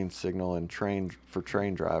warning signal for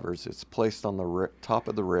train drivers. It's placed on the top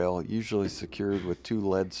of the rail, usually secured with 2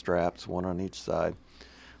 lead straps, one on each side.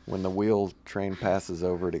 When the wheel train passes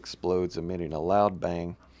over, it explodes, emitting a loud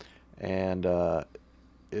bang, and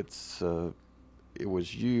it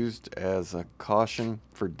was used as a caution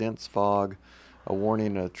for dense fog, a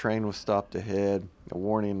warning a train was stopped ahead, a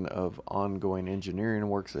warning of ongoing engineering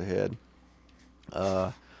works ahead,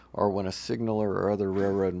 or when a signaler or other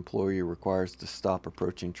railroad employee requires to stop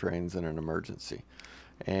approaching trains in an emergency.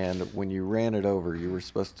 And when you ran it over, you were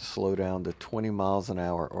supposed to slow down to 20 miles an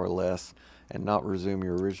hour or less and not resume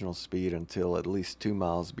your original speed until at least 2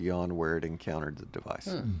 miles beyond where it encountered the device.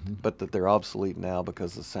 But that they're obsolete now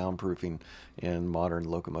because of soundproofing in modern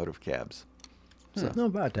locomotive cabs. So, Know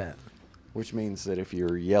about that. which means that if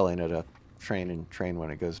you're yelling at a train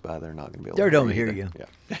when it goes by, they're not going to be able They to don't hear hear you. you.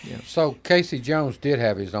 Yeah. So Casey Jones did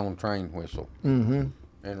have his own train whistle. Mm-hmm.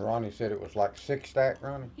 And Ronnie said it was like 6 stack,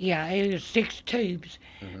 Ronnie? Yeah, it was 6 tubes,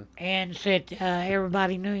 and said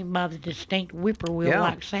everybody knew him by the distinct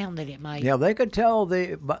whippoorwill-like sound that it made. Yeah, they could tell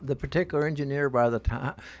the particular engineer by the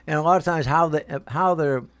time, and a lot of times how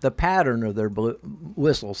the pattern of their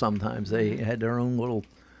whistle. Sometimes they had their own little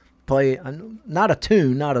play, not a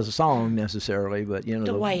tune, not as a song necessarily, but you know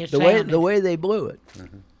The way it the way sounded. they blew it.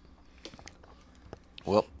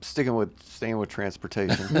 Well, staying with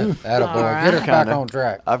transportation. Attaboy. All Get us right. back Kinda. on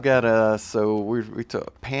track. I've got so we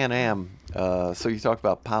took Pan Am. So you talk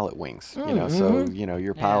about pilot wings, you know. So you know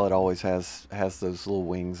your pilot always has those little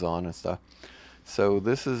wings on and stuff. So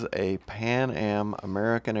this is a Pan Am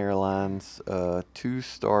American Airlines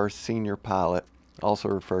 2-star senior pilot, also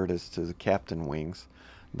referred as to the captain wings.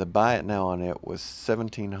 The buy it now on it was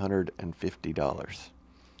 $1,750.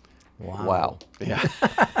 Wow. Yeah.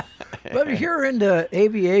 But if you're into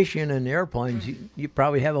aviation and airplanes, you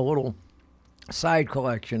probably have a little side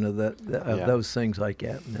collection of those things like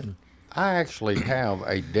that. And then, I actually have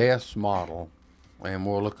a DES model, and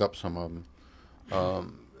we'll look up some of them.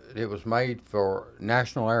 It was made for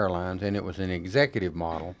National Airlines, and it was an executive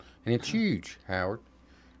model, and it's huge, Howard.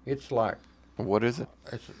 It's like What is it?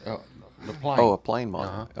 it's the plane. Oh, a plane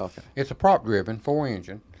model. Okay. It's a prop-driven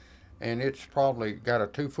 4-engine, and it's probably got a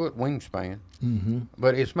 2-foot wingspan. Mm-hmm.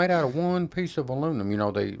 But it's made out of one piece of aluminum. You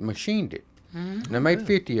know, they machined it. And they made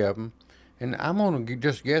 50 of them, and I'm gonna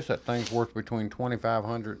just guess that thing's worth between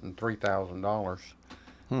 $2,500 and $3,000.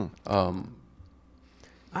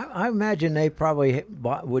 I imagine they probably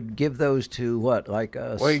would give those to what, like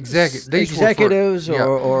Well, executives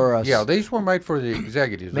or yeah, these were made for the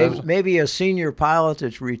executives. maybe a senior pilot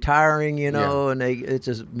that's retiring, you know, and it's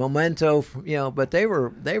a memento, you know. But they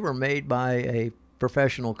were made by a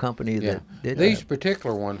professional company that did These that.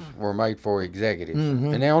 particular ones were made for executives,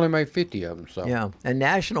 and they only made 50 of them. So Yeah, and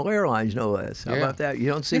National Airlines, no less. How Yeah. about that? You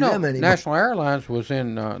don't see you know, them anymore. National Airlines was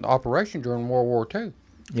in operation during World War II.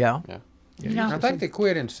 Yeah. You know, I think they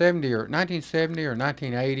quit in 1970 or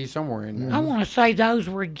 1980, somewhere in there. I want to say those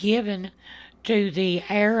were given to the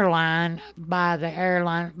airline by the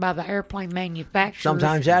airplane manufacturers.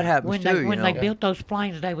 Sometimes that happens when too. they when you they know. built those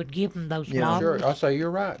planes, they would give them those Yeah. models. Sure, I say you're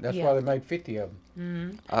right. That's Yeah. why they made 50 of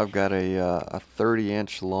them. I've got a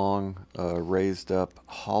 30-inch long raised up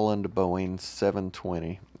Holland Boeing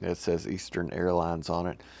 720. It says Eastern Airlines on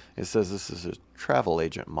it. It says this is a travel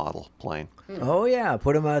agent model plane. Oh yeah,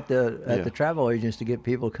 put them at Yeah. the travel agents to get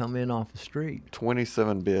people to come in off the street.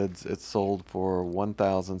 27 bids. It's sold for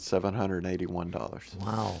 $1,781.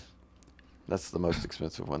 Wow. That's the most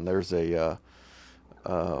expensive one. There's a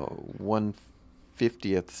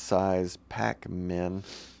 1/50th size Pac-Men.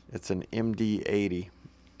 It's an MD-80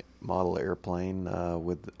 model airplane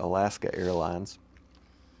with Alaska Airlines.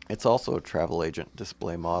 It's also a travel agent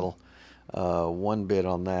display model. One bid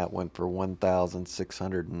on that went for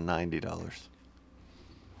 $1,690.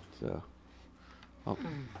 So, oh,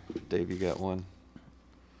 Dave, you got one?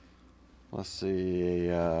 Let's see,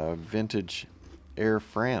 a vintage Air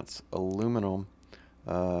France aluminum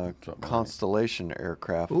Constellation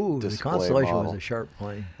aircraft Ooh, the display Constellation model. was a sharp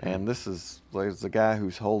plane. And this is, there's the guy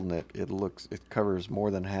who's holding it. It covers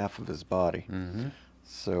more than half of his body. Mm-hmm.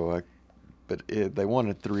 So, they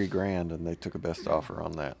wanted $3,000, and they took a best offer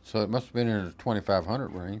on that. So it must have been in the 2,500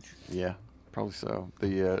 range. Yeah, probably so.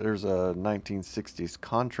 There's a 1960s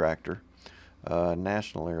Contractor,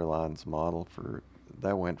 National Airlines model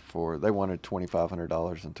they wanted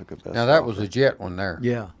 $2,500 and took a best. Now that offer. was a jet one there.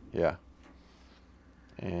 Yeah. Yeah.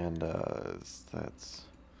 And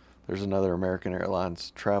there's another American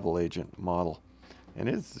Airlines travel agent model, and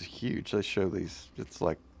it's huge. They show these.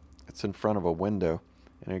 It's in front of a window,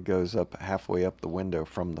 and it goes up halfway up the window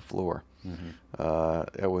from the floor.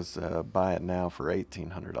 Mm-hmm. It was buy it now for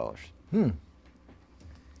 $1,800.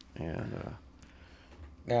 And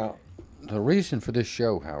Now, the reason for this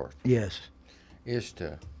show, Howard, Yes. is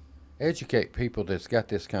to educate people that's got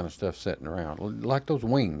this kind of stuff sitting around, like those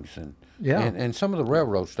wings and some of the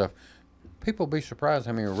railroad stuff. People be surprised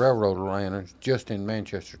how many railroad lanterns just in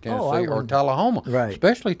Manchester, Tennessee, or wouldn't. Tullahoma, Right.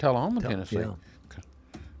 especially Tullahoma, Tennessee. Yeah.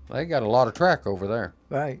 They got a lot of track over there.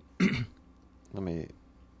 Right. let me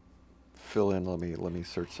fill in. Let me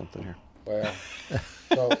search something here. Well,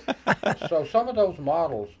 so some of those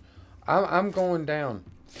models, I'm going down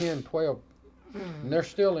 10, 12, and they're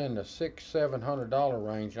still in the $600-700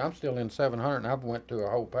 range. I'm still in 700, and I've went through a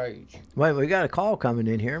whole page. Wait, we got a call coming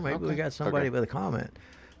in here. Maybe we Okay. got somebody Okay. with a comment.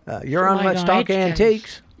 You're on Somebody Let's gonna Talk educate us.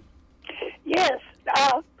 Antiques. Yes.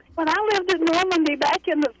 When I lived in Normandy back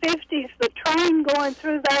in the 50s, the train going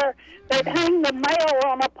through there, they'd hang the mail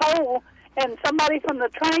on a pole, and somebody from the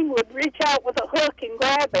train would reach out with a hook and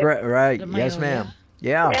grab it. Right. The Yes, mail, ma'am.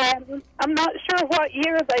 Yeah. And I'm not sure what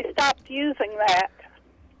year they stopped using that.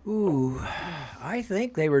 Ooh, I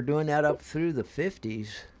think they were doing that up through the 50s.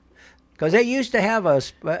 Because they used to have a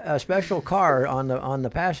special car on the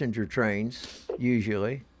passenger trains,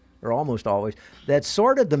 usually, or almost always, that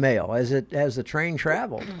sorted the mail as the train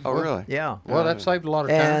traveled. Oh, really? Yeah. Well, that saved a lot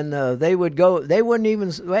of time. And they would go. They wouldn't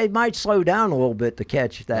even. They might slow down a little bit to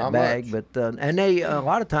catch that Not bag, much. but and they a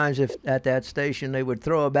lot of times, if at that station, they would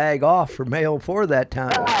throw a bag off for mail for that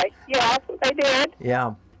time. Right. Yeah, they did.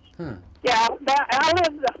 Yeah. Yeah.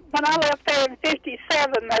 When I left there in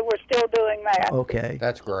 57, they were still doing that. Okay.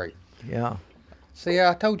 That's great. Yeah. See,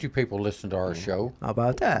 I told you people listen to our show. How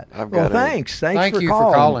about that? I've Well, got a- thanks. Thanks Thank for you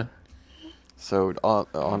calling. for calling. So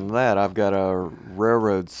on that, I've got a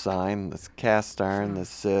railroad sign that's cast iron that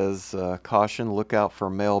says, "Caution: Look out for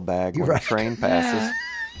mailbag when Right. train passes."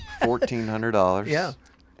 $1,400. Yeah.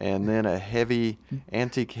 And then a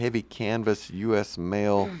antique heavy canvas U.S.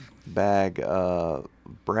 mail bag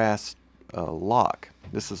brass lock.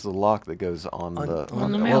 This is the lock that goes on the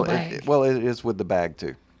on the well, mailbag. it is with the bag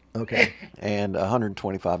too, Okay. and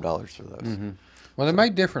 $125 for those. Well, they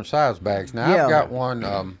make different size bags. Now, Yeah. I've got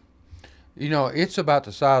one, it's about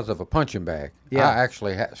the size of a punching bag. Yeah. I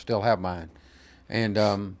actually still have mine. And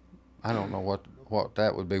I don't know what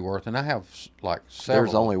that would be worth. And I have, like, several.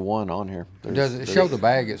 There's only one on here. Does it show the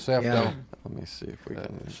bag itself, Yeah. though? Let me see if we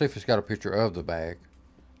can. See if it's got a picture of the bag.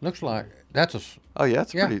 Looks like that's Oh yeah,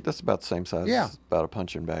 it's Yeah. pretty. That's about the same size. Yeah. About a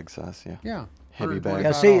punching bag size. Yeah. yeah. Heavy bag. Yeah,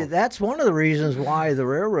 $125. see, that's one of the reasons why the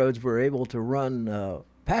railroads were able to run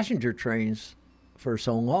passenger trains for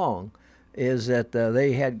so long, is that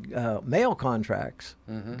they had mail contracts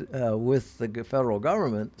with the federal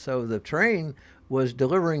government. So the train was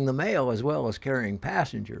delivering the mail as well as carrying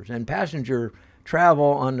passengers. And passenger travel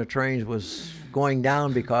on the trains was going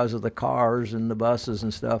down because of the cars and the buses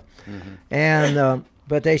and stuff. And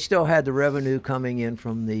but they still had the revenue coming in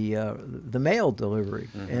from the mail delivery,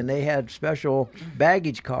 and they had special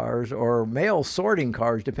baggage cars or mail sorting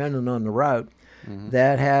cars, depending on the route,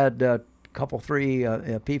 that had a couple, three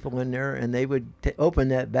people in there, and they would open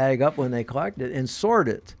that bag up when they collected and sort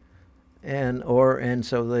it, and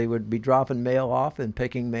so they would be dropping mail off and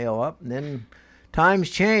picking mail up, and then times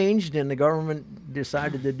changed, and the government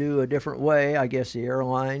decided to do a different way. I guess the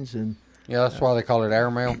airlines and. Yeah, that's why they call it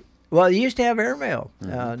airmail. Well, you used to have airmail.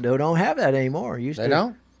 They don't have that anymore. They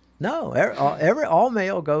don't? No, all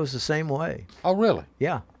mail goes the same way. Oh, really?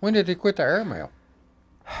 Yeah, When did they quit the airmail?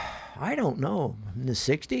 I don't know. In the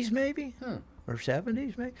 '60s, maybe, or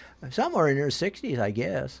 '70s, maybe, somewhere in the '60s, I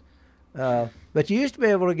guess. But you used to be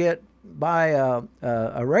able to buy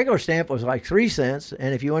a regular stamp was like 3 cents,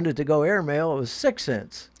 and if you wanted to go airmail, it was 6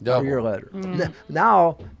 cents Double. for your letter.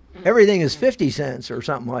 Now everything is 50 cents or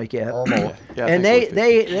something like that. Or more. Yeah, I And think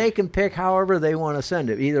they, it was they can pick however they want to send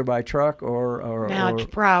it, either by truck or Now it's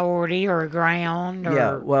priority or ground or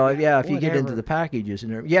yeah. Well, yeah, if you get into whatever. the packages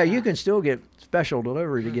and everything. Yeah, you can still get special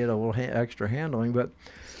delivery to get a little extra handling, but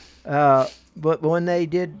when they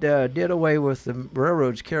did away with the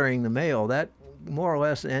railroads carrying the mail, that more or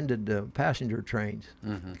less ended the passenger trains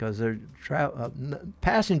because their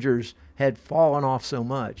passengers had fallen off so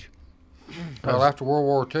much. Well, after World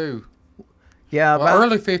War II, Yeah, well, about-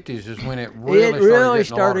 early 50s is when it really it really started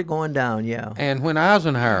started going down. Yeah, And when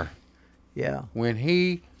Eisenhower, yeah, when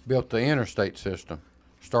he built the interstate system,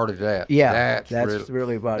 started that. yeah. That's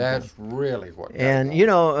really about it. That's really what. got it And going.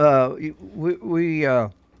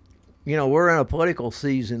 we're in a political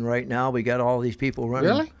season right now. We got all these people running.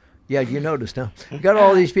 Really? Yeah, you noticed, huh? We got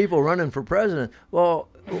all these people running for president. Well,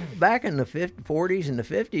 back in the 40s and the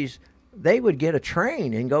 50s, they would get a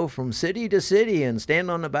train and go from city to city and stand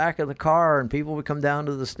on the back of the car, and people would come down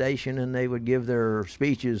to the station and they would give their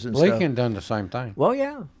speeches and stuff. Lincoln done the same thing. Well,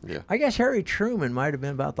 yeah. Yeah. I guess Harry Truman might have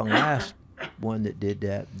been about the last one that did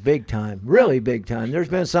that. Big time. Really big time. There's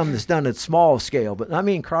been some that's done at small scale, but I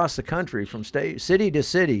mean across the country from city to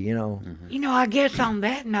city, You know, I guess on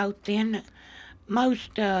that note, then,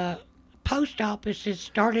 most post offices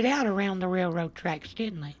started out around the railroad tracks,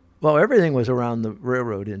 didn't they? Well, everything was around the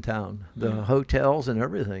railroad in town. The hotels and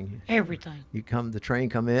everything. Everything. The train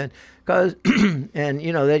come in, cause, and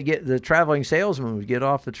they'd get the traveling salesman would get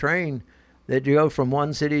off the train They'd go from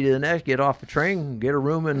one city to the next, get off the train, get a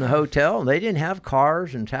room in the hotel. And they didn't have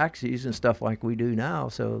cars and taxis and stuff like we do now.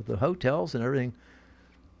 So the hotels and everything.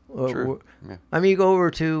 True. Yeah. I mean, you go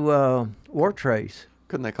over to War Trace.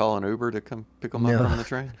 Couldn't they call an Uber to come pick them up on the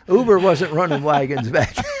train? Uber wasn't running wagons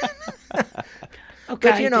back then.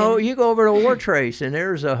 Okay. But, you know, then. you go over to War Trace, and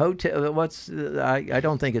there's a hotel. I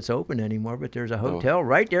don't think it's open anymore, but there's a hotel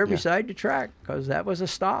right there beside the track because that was a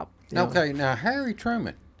stop. you know. Okay, now Harry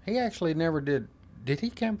Truman, he actually never did. Did he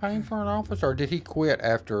campaign for an office, or did he quit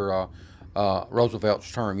after Roosevelt's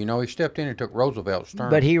term? You know, he stepped in and took Roosevelt's term.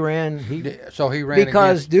 But he ran. So he ran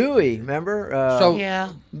because against, Dewey, remember?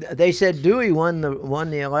 Yeah. They said Dewey won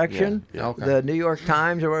the election. Yeah. Okay. The New York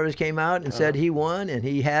Times or whatever came out and said he won, and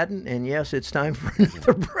he hadn't. And yes, it's time for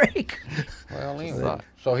another break. Well, anyway,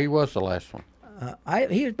 so he was the last one.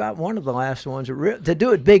 He was about one of the last ones to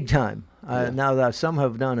do it big time. Now that some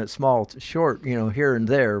have done it short, you know, here and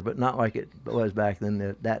there, but not like it was back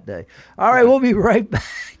then that day. All right, we'll be right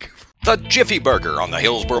back. The Jiffy Burger on the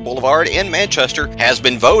Hillsborough Boulevard in Manchester has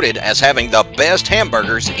been voted as having the best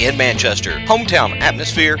hamburgers in Manchester. Hometown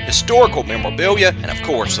atmosphere, historical memorabilia, and of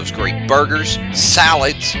course those great burgers,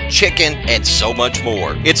 salads, chicken, and so much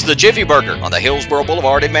more. It's the Jiffy Burger on the Hillsborough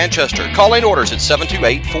Boulevard in Manchester. Call in orders at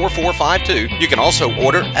 728-4452. You can also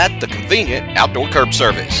order at the convenient outdoor curb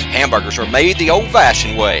service. Hamburgers are made the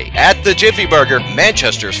old-fashioned way at the Jiffy Burger,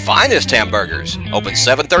 Manchester's finest hamburgers. Open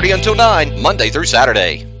 7:30 until 9, Monday through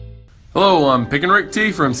Saturday. Hello, I'm Pick and Rick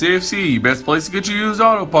T from CFC, best place to get you used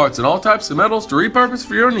auto parts and all types of metals to repurpose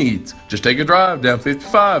for your needs. Just take a drive down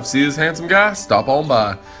 55, see this handsome guy, stop on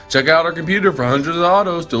by. Check out our computer for hundreds of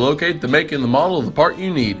autos to locate the make and the model of the part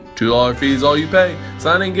you need. $2 fee is all you pay.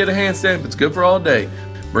 Sign in, get a hand stamp, it's good for all day.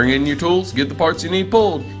 Bring in your tools, get the parts you need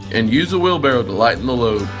pulled, and use a wheelbarrow to lighten the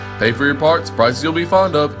load. Pay for your parts, prices you'll be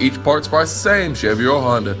fond of. Each part's price the same, Chevy or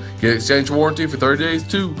Honda. Get exchange warranty for 30 days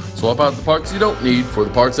too. Swap out the parts you don't need for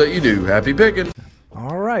the parts that you do. Happy picking.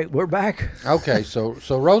 All right, we're back. Okay, so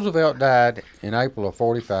Roosevelt died in April of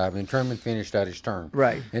 45, and Truman finished out his term.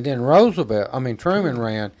 Right. And then Truman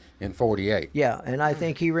ran in 48. Yeah, and I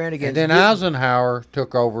think he ran against. And then Eisenhower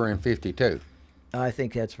took over in 52. I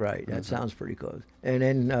think that's right. That sounds pretty close. And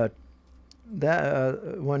then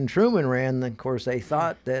when Truman ran, of course, they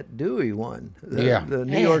thought that Dewey won. The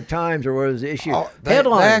New York Times or what was the issue? They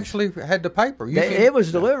Headlines. actually had the paper. It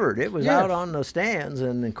was delivered. It was Yes. out on the stands,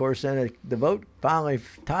 and of course, then the vote finally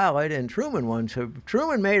tallied, and Truman won. So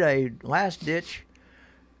Truman made a last-ditch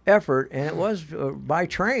effort, and it was by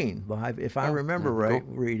train, if I remember right,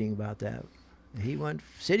 reading about that. He went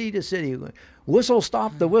city to city, whistle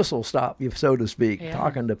stop the whistle stop, so to speak,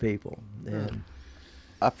 talking to people. And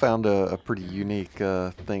I found a pretty unique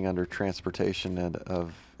thing under transportation and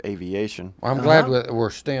of aviation. Well, I'm glad we're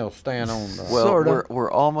still staying on. Well, Sorta.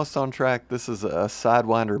 we're almost on track. This is a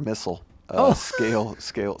Sidewinder missile scale,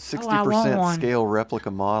 60% one. scale replica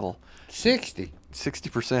model. 60.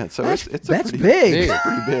 60%. So That's it's big. Big.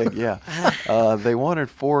 pretty big, yeah. They wanted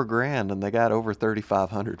 $4,000 and they got over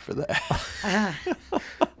 $3,500 for that.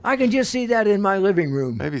 I can just see that in my living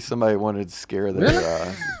room. Maybe somebody wanted to scare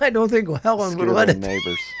their I don't think Helen would let it.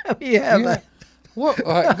 neighbors. But Well,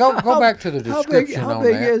 go back to the description how on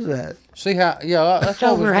big that. is that? See how? Yeah, that's It's what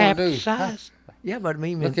I was over going half to the do. size. Yeah, but I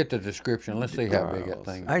mean, Look at the description. Let's see how big that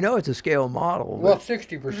thing is. I know it's a scale model. Well, But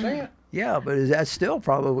 60%. yeah, but is that still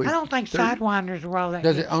probably? I don't think Sidewinders were all that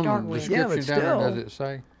Does good it to on start the with. Yeah, but description down there? still. Does it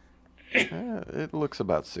say? It looks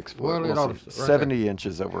about 6 foot. Well, it We'll ought see. to- right 70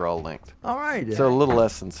 inches overall length. All right. So a little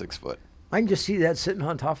less than 6 foot. I can just see that sitting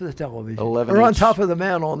on top of the television, 11 or on inch. top of the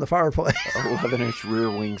mantle on the fireplace. 11-inch rear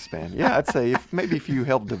wingspan. Yeah, I'd say maybe if you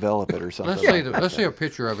helped develop it or something. Let's see a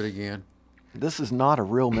picture of it again. This is not a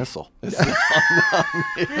real missile. This is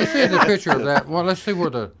Let's see the picture of that. Well, let's see where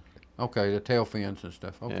the tail fins and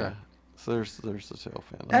stuff. Okay. yeah. So there's the tail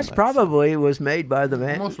fin. on That's that probably was made by the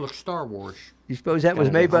man. Almost looks Star Wars. You suppose that was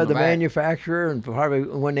Kinda made does. by On the the back. manufacturer, and probably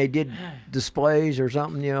when they did displays or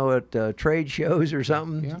something, you know, at trade shows or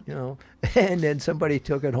something, Yeah. you know, and then somebody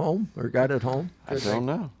took it home or got it home. I don't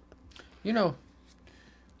know. You know,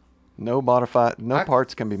 No I-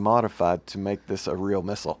 parts can be modified to make this a real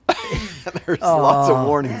missile. There's lots of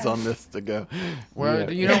warnings on this to go. well, Yeah.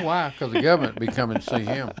 you know why? Because the government be coming to see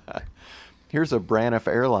him. Here's a Braniff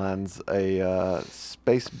Airlines, a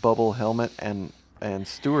space bubble helmet and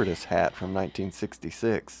stewardess hat from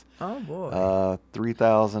 1966. Oh boy!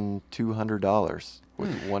 $3,200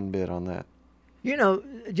 with one bid on that. You know,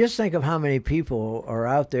 just think of how many people are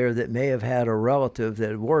out there that may have had a relative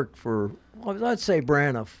that worked for, well, let's say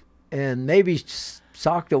Braniff, and maybe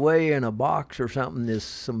socked away in a box or something is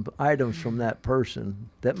some items from that person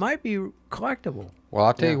that might be collectible. Well,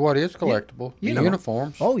 I'll tell you what is collectible. You the know.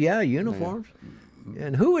 uniforms. Oh yeah, uniforms.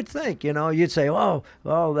 And who would think? You'd say, "Oh,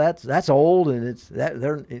 that's old," and it's that.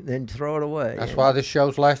 Then throw it away. That's why this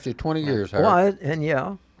show's lasted 20 years, Harry. Well, and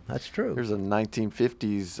yeah, that's true. Here's a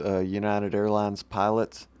 1950s United Airlines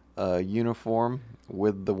pilot's uniform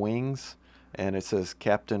with the wings, and it says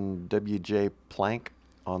Captain W.J. Plank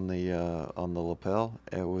on the lapel.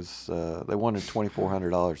 It was they wanted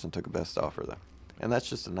 $2,400 and took a best offer though, and that's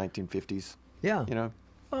just the 1950s. Yeah.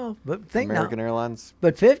 Well, but think American now. Airlines.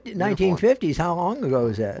 But 1950s. How long ago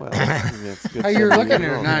is that? Well, it's a good Hey, you're 70 looking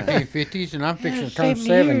years at the old, yeah. 1950s, and I'm fixing to 70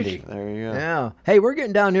 turn years. 70. There you go. Yeah. Hey, we're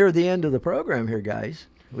getting down near the end of the program here, guys.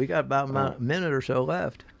 We got about a minute or so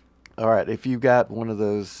left. All right, if you got one of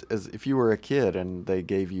those, if you were a kid and they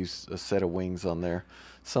gave you a set of wings on there,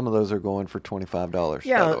 some of those are going for $25.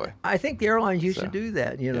 Yeah, by the way. I think the airlines used to So, do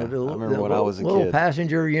that. yeah, the I remember the when I was a little kid.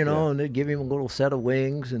 passenger, Yeah. and they'd give him a little set of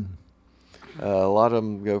wings and. A lot of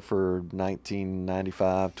them go for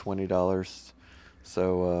 $19.95, $20.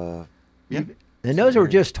 So yeah, And those were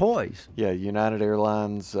just toys. yeah. United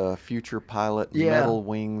Airlines Future Pilot Yeah. Metal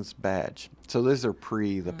Wings badge. So these are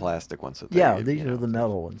the plastic ones that they Yeah, give, these you are know. the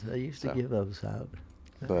metal ones. They used to So. give those out.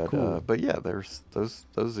 But but yeah, there's those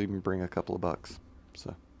even bring a couple of bucks.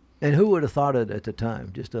 So And who would have thought it at the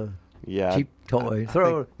time? Just a yeah, cheap toy.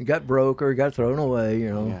 I It got broke or got thrown away.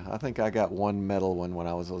 Yeah, I think I got one metal one when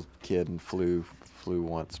I was a kid and flew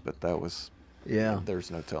once, but that was Yeah. There's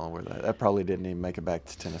no telling where that probably didn't even make it back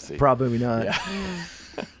to Tennessee. Probably not. Yeah.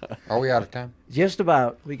 Are we out of time? Just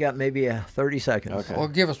about. We got maybe 30 seconds. Okay. Well,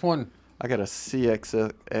 give us one. I got a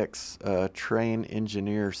CXX train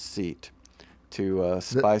engineer seat to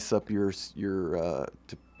spice up your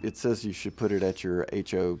it says you should put it at your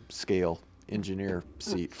HO scale engineer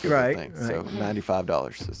seat for Right, the thing. right. So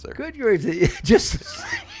 $95 is there. Good grief. Just.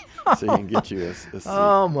 So you can get you a seat.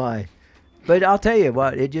 Oh my! But I'll tell you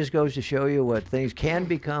what, it just goes to show you what things can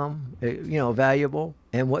become, valuable,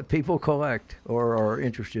 and what people collect or are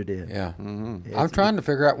interested in. Yeah. Mm-hmm. I'm trying to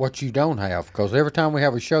figure out what you don't have, because every time we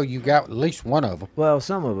have a show, you got at least one of them. Well,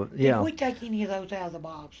 some of it, yeah. Did we take any of those out of the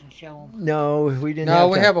box and show them? No, we didn't. No,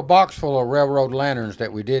 we time. have a box full of railroad lanterns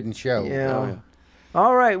that we didn't show. Yeah. Oh, yeah.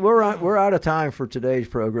 All right, we're out of time for today's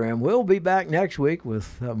program. We'll be back next week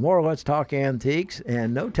with more Let's Talk Antiques,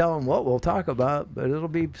 and no telling what we'll talk about, but it'll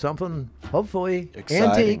be something hopefully Exciting.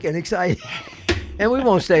 antique and exciting. And we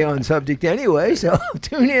won't stay on subject anyway, so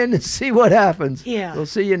tune in and see what happens. Yeah. We'll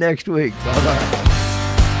see you next week. Bye-bye.